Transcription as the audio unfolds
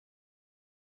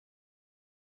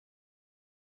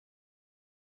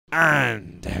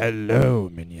And hello,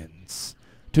 minions.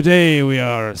 Today we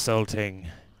are assaulting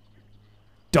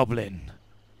Dublin.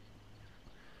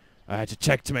 I had to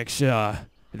check to make sure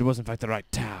it was in fact the right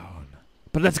town.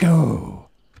 But let's go.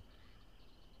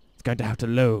 It's going to have to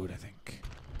load, I think.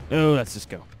 Oh, let's just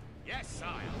go. Yes,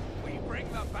 sire. We bring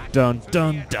the battle Dun to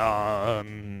dun the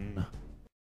dun.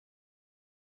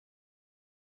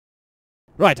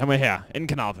 Right, and we're here in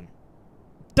Carnarvon.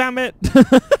 Damn it!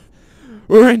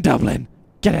 We're in Dublin.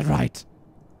 Get it right.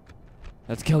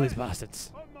 Let's kill these bastards.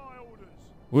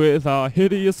 With our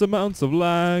hideous amounts of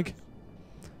lag.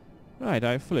 Right,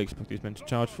 I fully expect these men to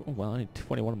charge for... Oh, well, I need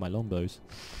 21 of my longbows.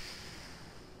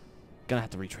 Gonna have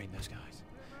to retrain those guys.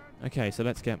 Okay, so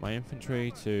let's get my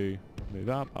infantry to move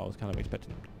up. I was kind of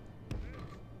expecting...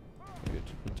 Good,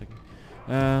 1 second.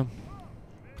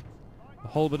 The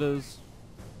halberders.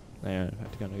 They are in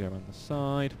fact going to go around the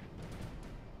side.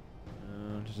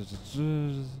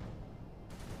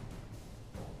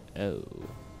 Oh.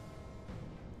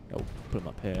 Oh, put them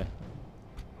up here.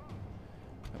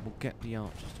 And we'll get the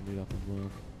archers to move up as well.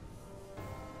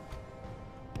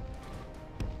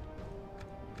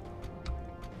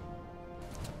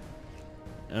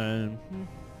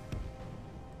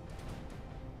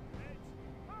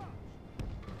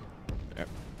 There.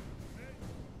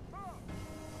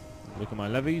 Look at my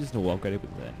levies. No, I'll get it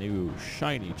with their new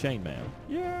shiny chainmail.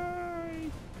 Yay!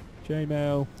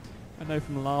 Chainmail. I know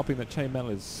from LARPing that chainmail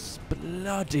is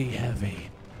bloody heavy.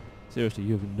 Seriously,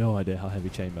 you have no idea how heavy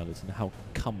chainmail is and how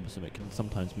cumbersome it can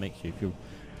sometimes make you if you're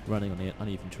running on the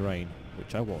uneven terrain,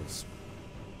 which I was.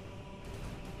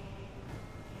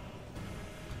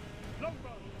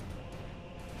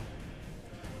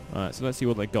 Alright, so let's see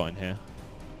what they got in here.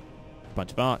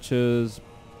 Bunch of archers.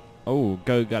 Oh,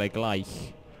 go get a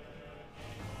gleich.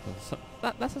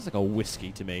 That sounds like a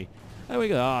whiskey to me. There we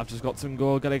go. I've just got some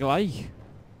go get a gleich.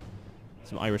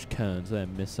 Some Irish kerns, they're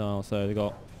missiles, so they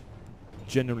got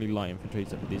generally light infantry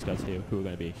except for these guys here who are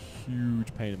going to be a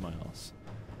huge pain in my ass.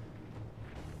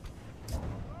 The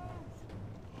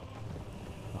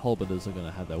halberders are going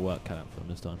to have their work cut out for them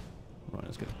this time. Right,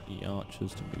 let's get the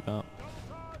archers to move up.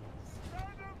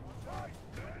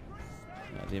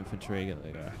 The infantry, get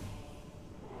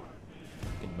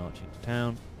marching to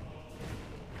town.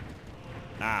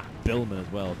 Ah, Billman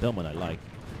as well. Billman I like.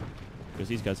 Because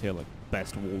these guys here are like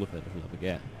best wall defenders we'll ever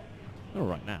get. All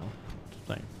right now. Just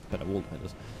saying, better wall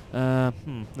defenders.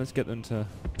 Let's get them to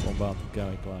bombard the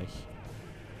guy gleich.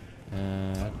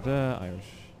 And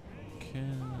Irish.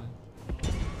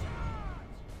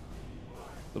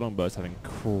 The longbows have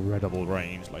incredible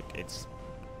range. Like, it's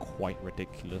quite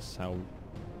ridiculous how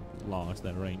large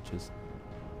their range is.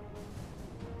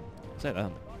 Say that,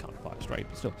 I can't fire straight,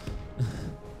 but still.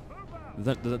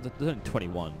 there's only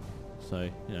 21, so,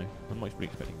 you know, I'm not really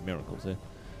expecting miracles here.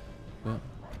 But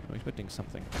I'm expecting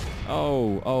something.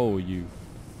 Oh, you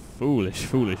foolish,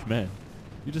 foolish men.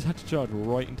 You just had to charge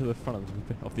right into the front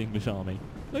of the English army.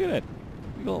 Look at it.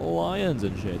 We got lions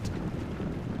and shit.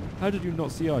 How did you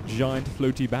not see our giant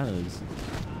floaty banners?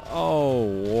 Oh,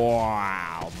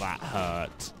 wow, that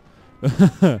hurt.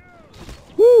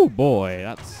 Woo, boy,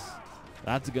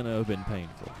 that's gonna have been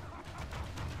painful.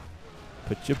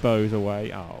 Put your bows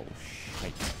away. Oh,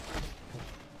 shit.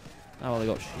 Oh, well, they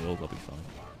got shields. I'll be fine.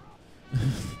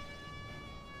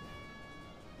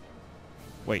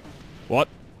 Wait, what?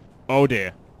 Oh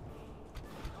dear.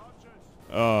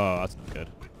 Oh, that's not good.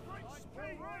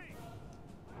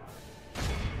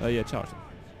 Oh yeah, charge them.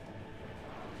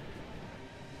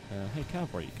 Hey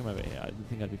cavalry, come over here. I didn't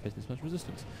think I'd be facing this much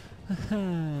resistance.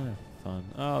 Fun.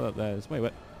 Oh, there's...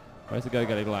 Wait. Where's the go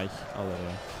getting like? Oh, there they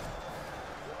are.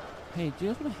 Hey, do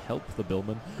you guys want to help the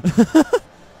billman?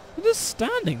 They're just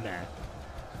standing there.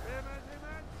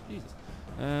 Jesus.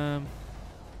 Come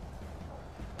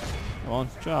on,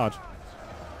 charge.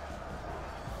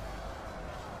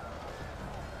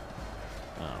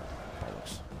 Oh,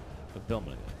 bollocks. The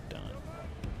billman are done.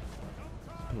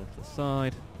 Put it off to the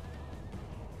side.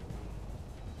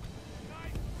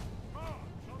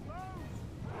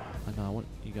 I want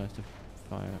you guys to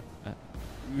fire at...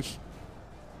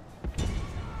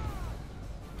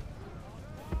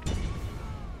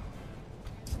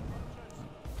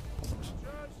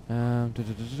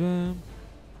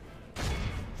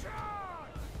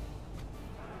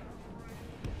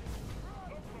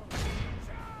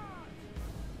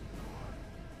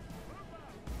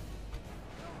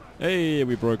 Hey,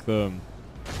 we broke them.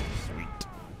 Sweet.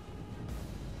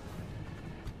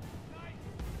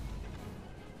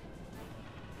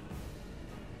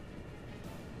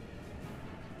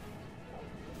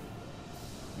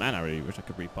 Man, I really wish I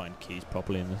could rebind keys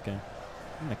properly in this game.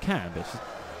 I mean, I can, but it's just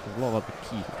There's a lot of other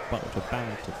keys which are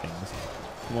bound to things.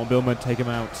 Come on, Billman, take him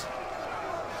out.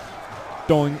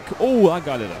 Doink. Oh, that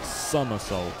guy did a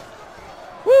somersault.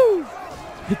 Woo!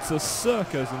 It's a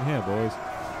circus in here, boys.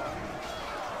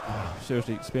 Oh,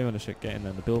 seriously, Spearmen are shit getting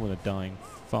there. The Billmen are dying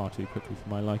far too quickly for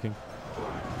my liking.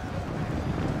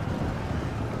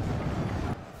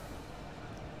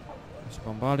 Just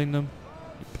bombarding them.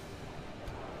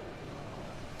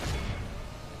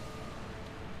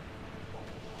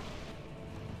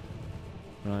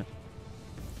 Right.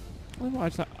 Well, I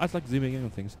just like zooming in on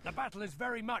things. The battle is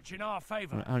very much in our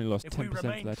favour. Right, I only lost If 10% we for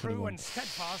remain that true 21. and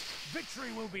steadfast,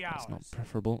 victory will be ours. That's not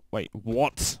preferable. Wait,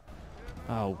 what?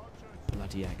 Oh,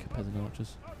 bloody heck, peasant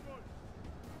archers.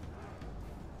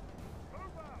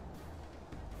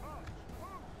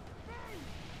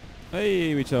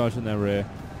 Hey, we charged in their rear.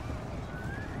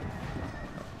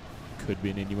 Could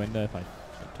be an innuendo if I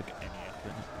took any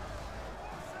effort.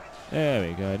 There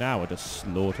we go. Now we're just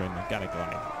slaughtering the Gallic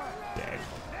line. Dead.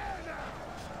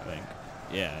 I think.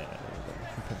 Yeah.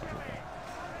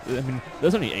 I mean,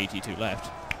 there's only 82 left.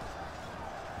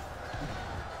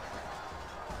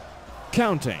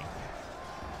 Counting.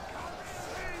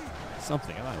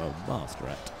 Something I'm a master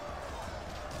at.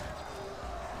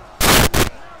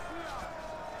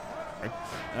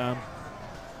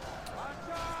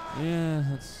 Yeah,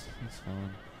 that's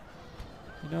fine.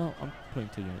 You know, I'm putting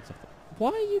 2 units off. Why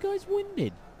are you guys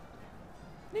winded?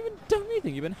 You haven't even done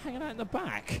anything. You've been hanging out in the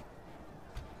back.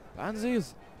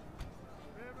 Pansies.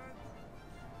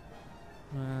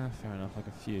 Fair enough. Like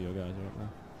a few of your guys are up there.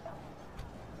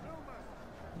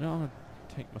 No, I'm gonna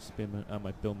take my spearman,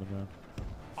 my billman round.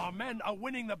 Our men are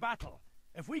winning the battle.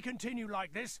 If we continue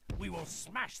like this, we will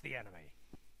smash the enemy.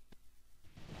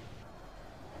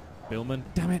 Billman,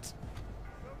 damn it!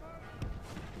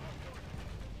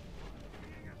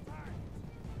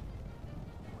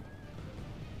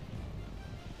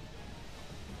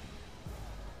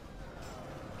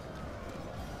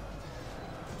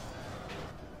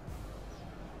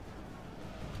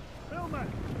 Billman!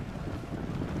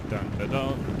 Dun dun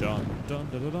dun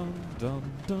dun dun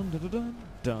dun dun dun dun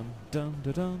dun dun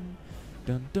dun dun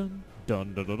dun dun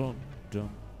dun dun dun dun.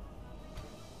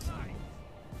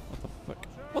 What the fuck?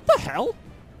 What the hell?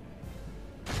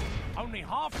 Only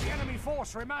half the enemy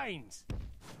force remains.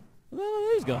 What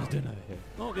are these guys doing over here?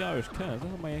 Not the Irish Curs.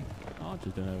 What are my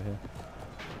archers doing over here?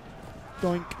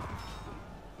 Doink.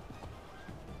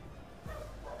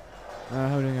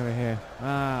 How are we doing over here?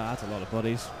 That's a lot of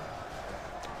bodies.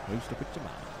 Who's the picture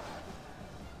man?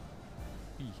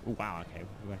 Oh wow, okay,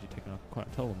 we've actually taken quite a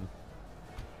toll on them.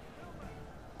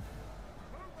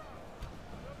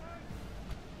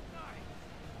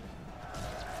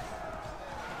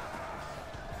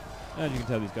 As you can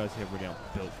tell, these guys here really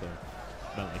aren't built for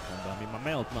melee combat. I mean, my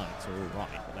mailed knights are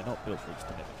alright, but they're not built for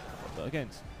extended combat. But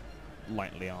against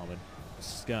lightly armoured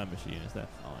skirmish units, they're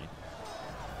fine.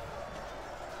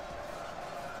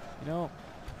 You know,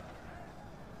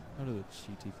 how do the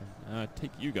cheaty thing?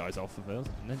 Take you guys off of us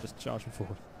and then just charge them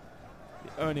forward.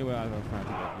 The only way I've ever found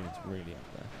to get units really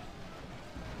up there.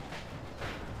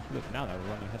 Look, now they're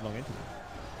running headlong into me.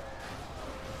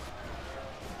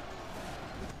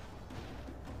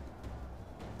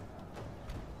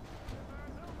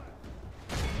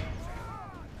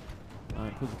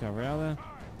 Alright, put the cavalry out there.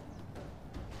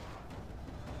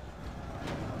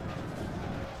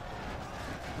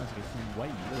 That's a good way,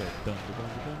 look at it. Dun, dun, dun,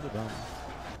 dun, dun, dun.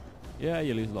 Yeah,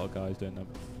 you lose a lot of guys doing that.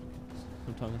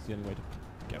 Sometimes that's the only way to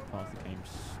get past the game.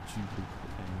 Stupid.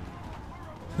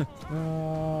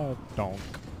 Donk.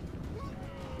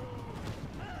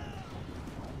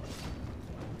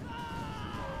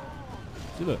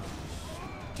 See, look.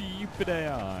 Stupid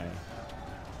AI.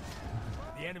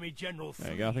 The enemy general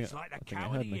There you go, I flees think like I the think I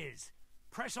coward heard he me. is.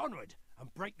 Press onward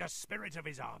and break the spirit of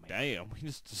his army. Damn, we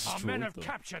just Our destroyed men have them.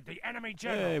 captured the enemy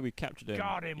general. Yeah, we captured him.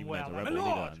 Guard him even well. as a My rebel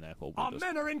leader, lord, and therefore our we'll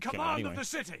men are in kill him command anyway. of the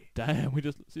city. Damn, we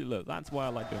just see. Look, that's why I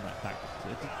like doing that tactic.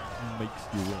 It just makes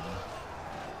you win.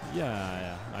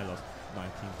 Yeah, I lost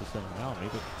 19% of my army,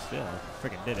 but still, I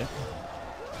friggin' did it.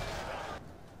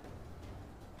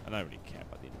 I don't really care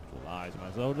about the individual lives of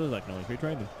my soldiers. I can only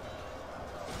retrain them.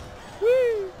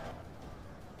 Woo!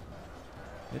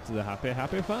 It's a happy,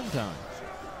 happy fun time.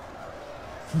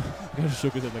 I just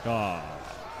shook his head like, oh,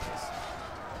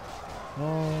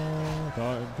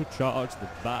 time to charge the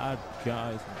bad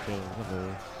guys and kill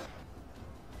them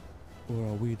all. Or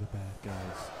are we the bad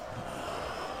guys?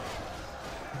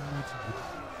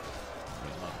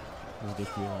 We're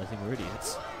just realizing we're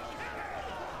idiots.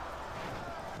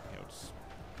 Okay, I'll just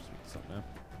speak this up now.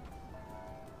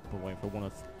 We're waiting for one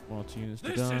One or two units to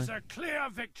This die. is a clear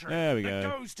victory There we that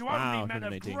go. goes to Wow, only men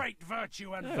of 118. great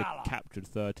virtue and Yeah, valor. captured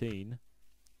 13.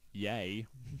 Yay.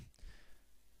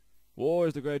 War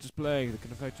is the greatest plague that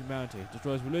can affect humanity. It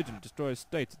destroys religion, it destroys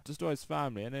states, it destroys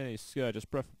family, and any scourge is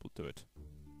preferable to it.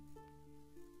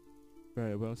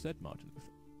 Very well said, Martin.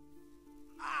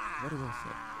 Very well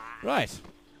said. Right.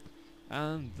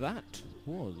 And that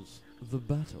was the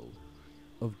Battle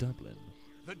of Dublin.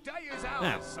 The day is ours,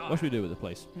 Now, sire. what should we do with the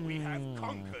place? We have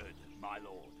conquered, my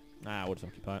lord. We'll just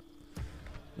occupy it.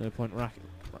 No point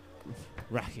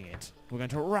racking it. We're going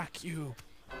to rack you.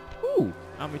 Ooh!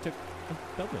 And we took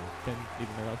Dublin. Didn't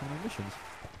even know that was one of my missions.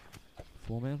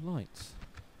 4 Mail of Lights.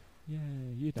 Yay,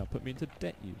 you now put me into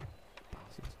debt, you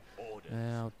bastards. Orders.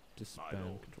 Now, disband,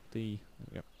 Control D.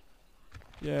 There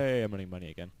we go. Yay, I'm running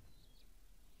money again.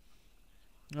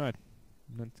 Alright,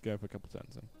 let's go for a couple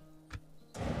turns then.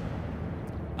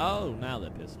 Oh, now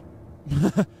they're pissed.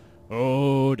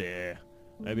 Oh dear.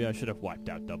 Maybe I should have wiped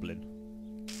out Dublin.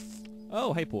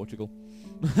 Oh, hey Portugal.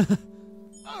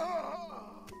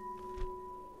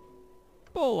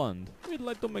 Poland! We'd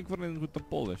like to make friends with the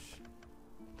Polish.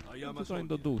 What are you trying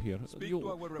to do here? You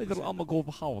little Amagov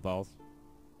Howdals.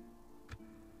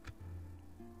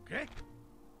 Okay?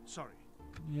 Sorry.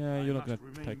 Yeah, I you're not must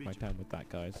gonna remain take my vigilant. time with that,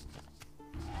 guys.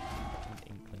 An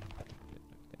inkling.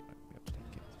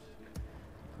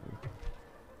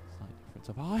 Slight difference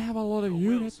of I have a lot of Your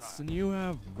will, units sire. and you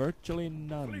have virtually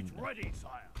none. Fleet ready,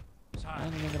 sire. Sire.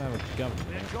 And you're gonna have a government.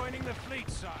 They're joining the fleet,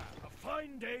 sire. A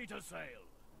fine day to sail.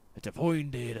 It's a fine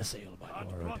day to sail, my Can't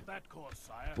lord. plot that course,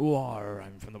 sire. War,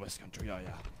 I'm from the West Country, yeah.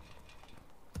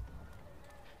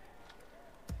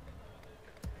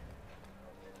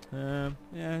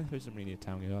 Yeah, there's something near a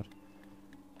town yard.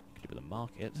 Could do with a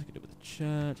market, could do with a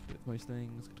church, could do with most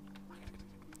things.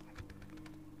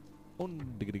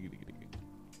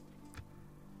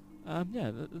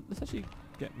 Yeah, let's actually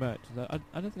get merchants.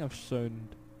 I don't think I've shown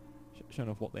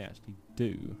off what they actually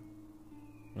do.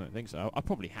 I don't think so. I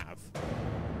probably have.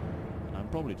 And I'm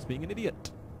probably just being an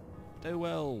idiot. Oh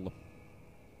well.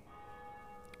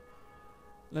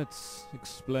 Let's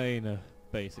explain a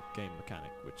basic game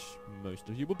mechanic, which most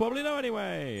of you will probably know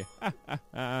anyway.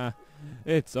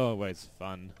 It's always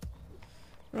fun.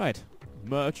 Right,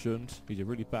 merchant. He's a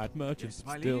really bad merchant, Yes,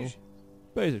 but my still. liege.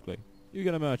 Basically, you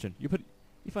get a merchant. You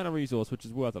find a resource which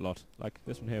is worth a lot, like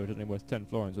this one here, which is only worth 10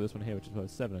 florins, or this one here, which is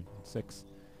worth 7 and 6,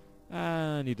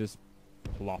 and you just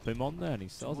plop him on there, and he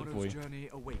sells it for you. Journey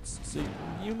awaits. See,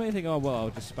 you may think, oh well, I'll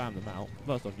just spam them out.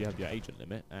 First off, you have your agent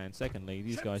limit, and secondly,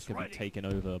 these guys can be ready. taken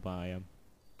over by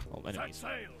well, Set enemies.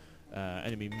 sail.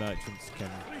 Enemy merchants can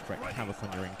wreak havoc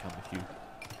on your income if you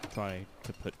try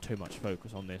to put too much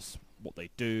focus on this. What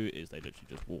they do is they literally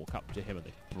just walk up to him and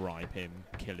they bribe him,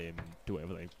 kill him, do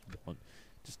whatever they want.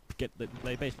 Just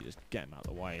they basically just get him out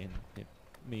of the way, and it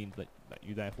means that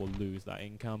you therefore lose that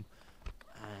income.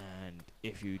 And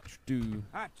if you do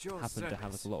At your happen to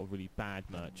have service. like, a lot of really bad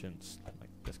merchants, like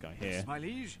this guy here, Yes, my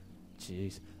liege.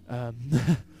 jeez,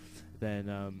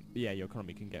 then yeah, your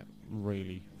economy can get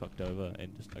really fucked over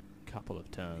in just a couple of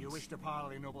turns. You wish to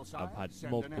parley, noble sire? I've had Send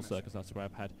an multiple emissary. circumstances where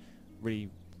I've had really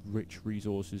rich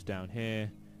resources down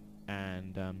here,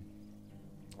 and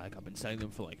like I've been selling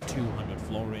them for like 200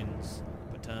 florins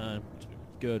per turn, which is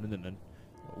good, and then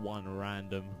one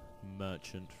random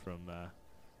merchant from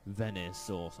Venice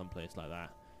or someplace like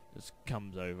that just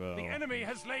comes over. The enemy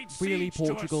has laid Really, siege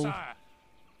to Portugal? us, sire.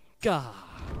 God.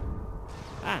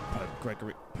 And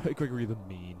Pope Gregory the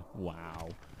Mean. Wow.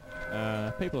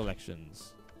 Papal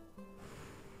elections.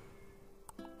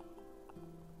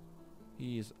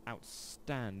 He is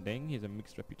outstanding. He has a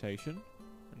mixed reputation.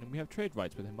 And then we have trade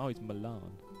rights with him. Oh, he's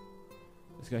Milan.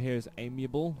 This guy here is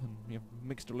amiable, and we have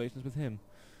mixed relations with him.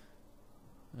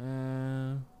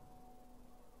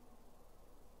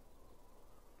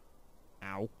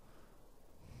 Ow.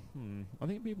 I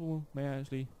think people may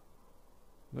actually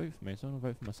vote for me, so I'm going to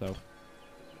vote for myself.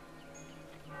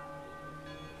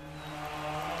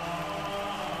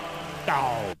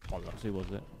 Oh, bollocks, who was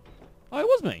it? Oh, it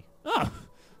was me! Oh!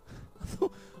 I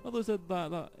thought it said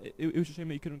that it was a shame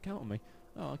that you couldn't count on me.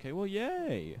 Oh, okay, well,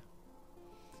 yay!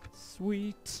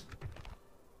 Sweet!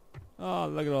 Oh,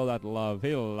 look at all that love.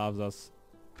 He loves us.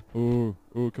 Ooh,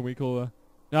 can we call her?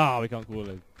 No, we can't call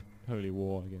it a holy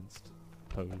war against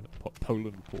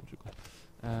Poland, Portugal.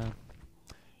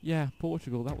 Yeah,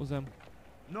 Portugal, that was,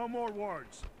 No more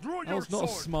words. Draw that your was not a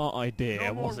sword. smart idea,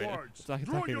 No more was it? words. It's like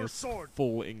Draw attacking your a sword.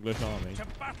 full English army. To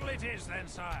battle it is then,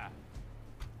 sire.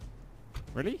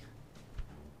 Really?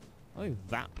 Oh,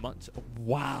 that much?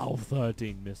 Wow,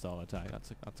 13 missile attack.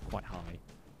 That's quite high.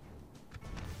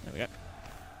 There we go.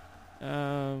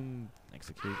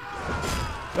 Execute.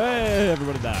 Hey,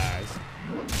 everybody dies.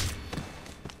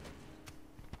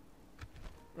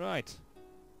 Right.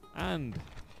 And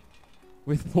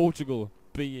with Portugal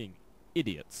being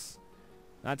idiots,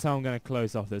 that's how I'm going to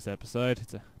close off this episode.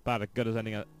 It's about as good as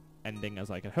ending as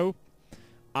I could hope.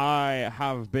 I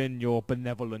have been your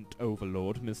benevolent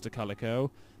overlord, Mr.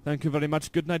 Calico. Thank you very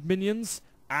much, good night, minions,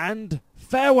 and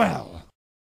farewell!